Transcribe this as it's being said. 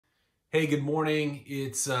Hey, good morning.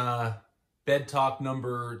 It's bed talk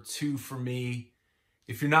number 2 for me.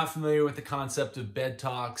 If you're not familiar with the concept of bed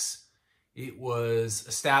talks, it was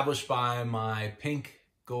established by my Pink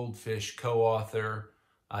Goldfish co-author,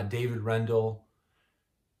 David Rendell.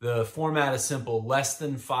 The format is simple, less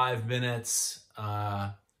than 5 minutes,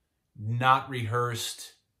 not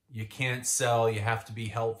rehearsed. You can't sell, you have to be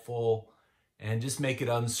helpful, and just make it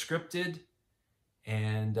unscripted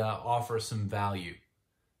and offer some value.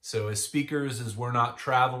 So as speakers, as we're not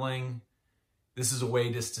traveling, this is a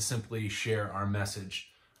way just to simply share our message.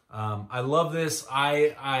 I love this.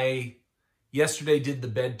 I yesterday did the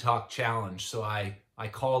bed talk challenge. So I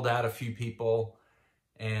called out a few people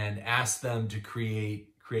and asked them to create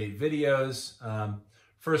videos.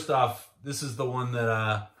 First off, this is the one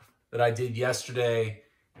that I did yesterday,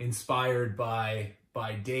 inspired by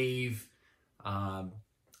Dave. And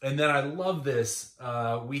then I love this.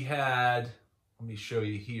 Let me show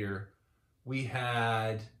you here. We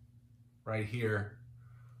had right here,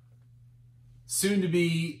 soon to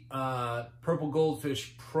be Purple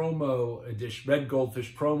Goldfish promo edition, Red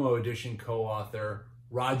Goldfish promo edition co-author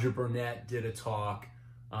Roger Burnett did a talk.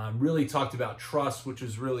 Really talked about trust, which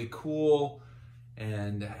is really cool,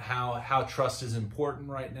 and how trust is important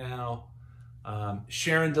right now.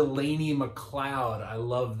 Sharon Delaney McLeod, I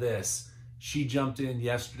love this. She jumped in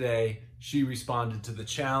yesterday. She responded to the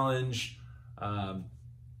challenge.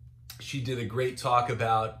 She did a great talk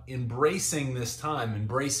about embracing this time,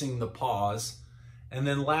 embracing the pause. And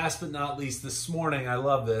then last but not least, this morning, I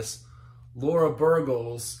love this, Laura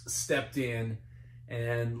Burgles stepped in,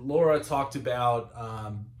 and Laura talked about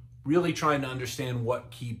really trying to understand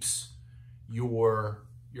what keeps your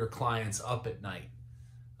clients up at night.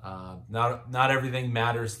 Not everything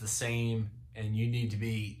matters the same, and you need to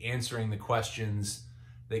be answering the questions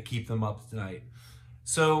that keep them up tonight.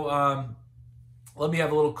 So let me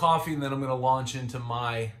have a little coffee, and then I'm going to launch into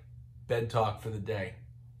my bed talk for the day.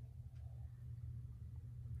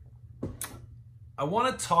 I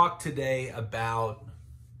want to talk today about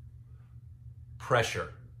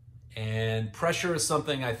pressure. And pressure is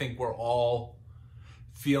something I think we're all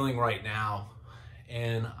feeling right now.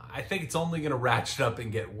 And I think it's only going to ratchet up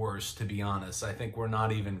and get worse, to be honest. I think we're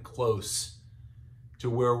not even close to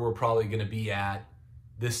where we're probably going to be at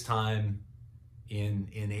this time in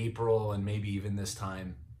April, and maybe even this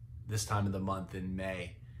time of the month in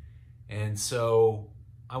May. And so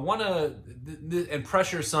I want to, and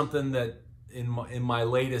pressure is something that in my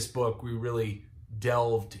latest book we really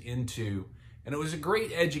delved into, and it was a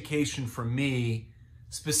great education for me,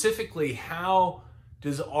 specifically how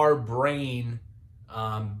does our brain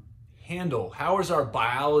how is our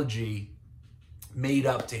biology made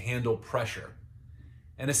up to handle pressure?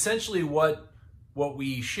 And essentially what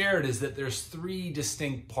we shared is that there's 3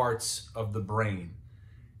 distinct parts of the brain.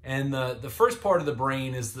 And the first part of the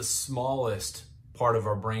brain is the smallest part of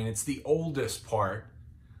our brain. It's the oldest part.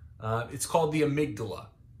 It's called the amygdala.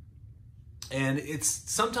 And it's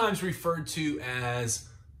sometimes referred to as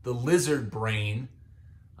the lizard brain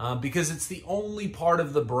because it's the only part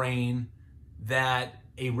of the brain that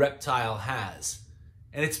a reptile has.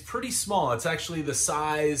 And it's pretty small. It's actually the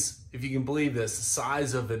size, if you can believe this, the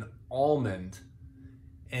size of an almond.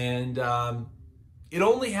 And it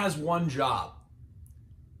only has one job.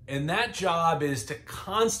 And that job is to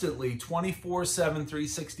constantly, 24/7,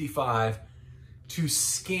 365, to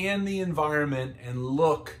scan the environment and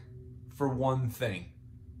look for one thing: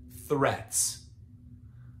 threats.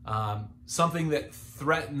 Something that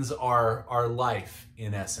threatens our life,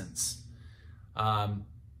 in essence. And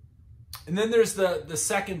then there's the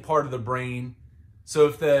second part of the brain. So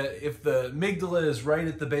if the amygdala is right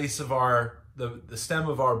at the base of the stem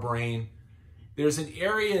of our brain, there's an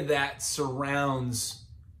area that surrounds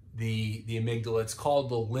the amygdala. It's called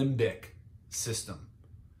the limbic system.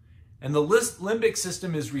 And the limbic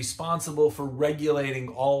system is responsible for regulating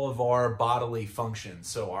all of our bodily functions.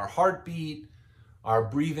 So our heartbeat, our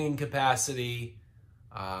breathing capacity,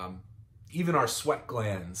 even our sweat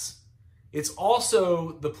glands. It's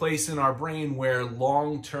also the place in our brain where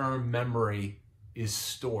long-term memory is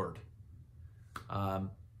stored.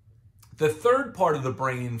 The third part of the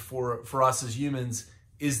brain for us as humans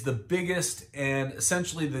is the biggest and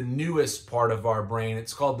essentially the newest part of our brain.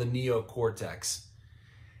 It's called the neocortex.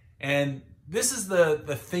 And this is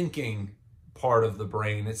the thinking part of the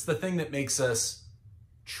brain. It's the thing that makes us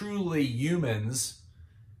truly humans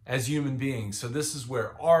as human beings. So this is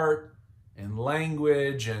where art and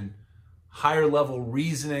language and higher level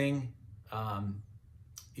reasoning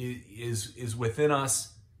is within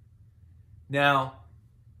us. Now,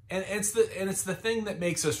 and it's the thing that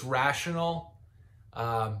makes us rational,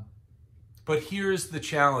 but But here's the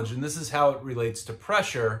challenge, and this is how it relates to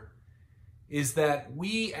pressure, is that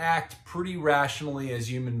we act pretty rationally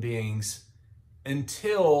as human beings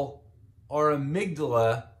until our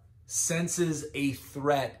amygdala senses a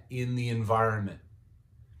threat in the environment.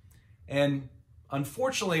 And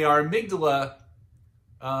unfortunately, our amygdala,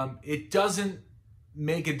 it doesn't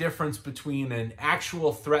make a difference between an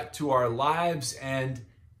actual threat to our lives and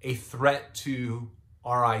a threat to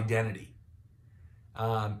our identity.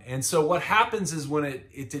 And so what happens is when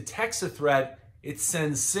it detects a threat, it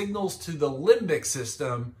sends signals to the limbic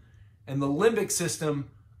system, and the limbic system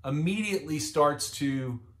immediately starts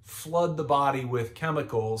to flood the body with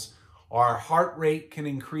chemicals. Our heart rate can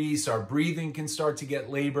increase, our breathing can start to get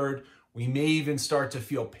labored, we may even start to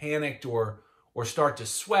feel panicked or start to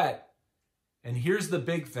sweat. And here's the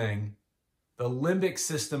big thing: the limbic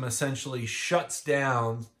system essentially shuts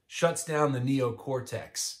down the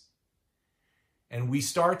neocortex. And we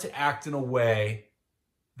start to act in a way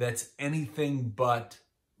that's anything but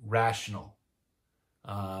rational.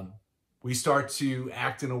 We start to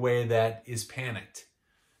act in a way that is panicked.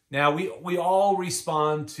 Now, we all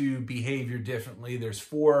respond to behavior differently. There's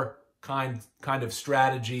 4 kind of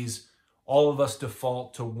strategies. All of us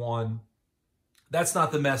default to one. That's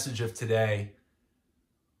not the message of today.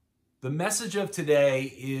 The message of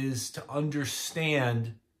today is to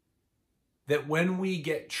understand that when we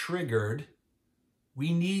get triggered,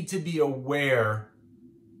 we need to be aware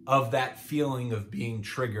of that feeling of being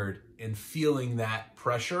triggered and feeling that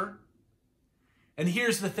pressure. And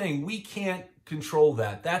here's the thing, we can't control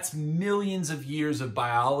that. That's millions of years of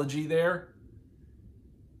biology there.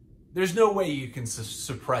 There's no way you can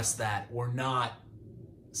suppress that or not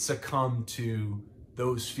succumb to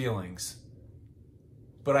those feelings.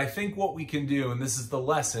 But I think what we can do, and this is the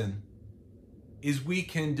lesson, is we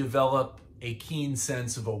can develop a keen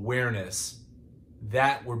sense of awareness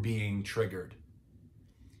that we're being triggered.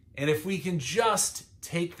 And if we can just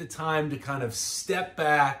take the time to kind of step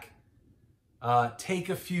back, take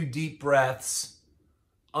a few deep breaths,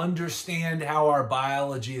 understand how our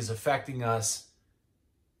biology is affecting us,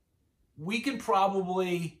 we can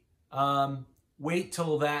probably wait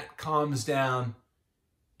till that calms down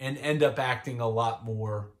and end up acting a lot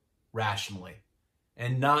more rationally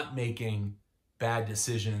and not making bad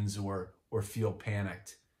decisions or feel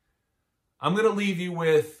panicked. I'm going to leave you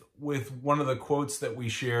with one of the quotes that we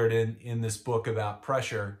shared in this book about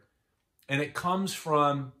pressure, and it comes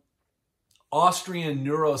from Austrian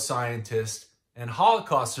neuroscientist and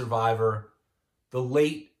Holocaust survivor, the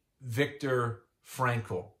late Viktor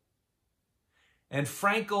Frankl. And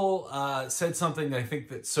Frankl said something I think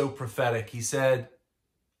that's so prophetic. He said,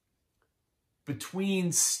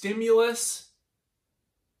 between stimulus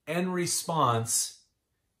and response,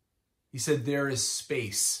 he said, there is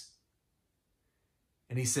space.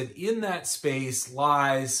 And he said, in that space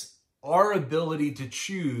lies our ability to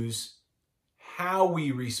choose how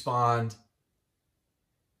we respond.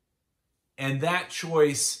 And that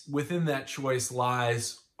choice, within that choice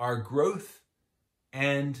lies our growth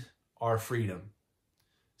and our freedom.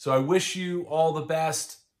 So I wish you all the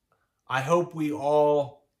best. I hope we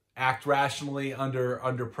all act rationally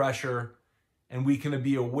under pressure, and we can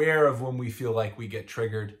be aware of when we feel like we get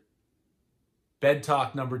triggered. Bed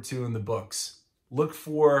talk number 2 in the books. Look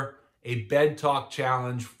for a bed talk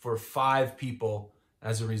challenge for 5 people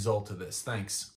as a result of this. Thanks.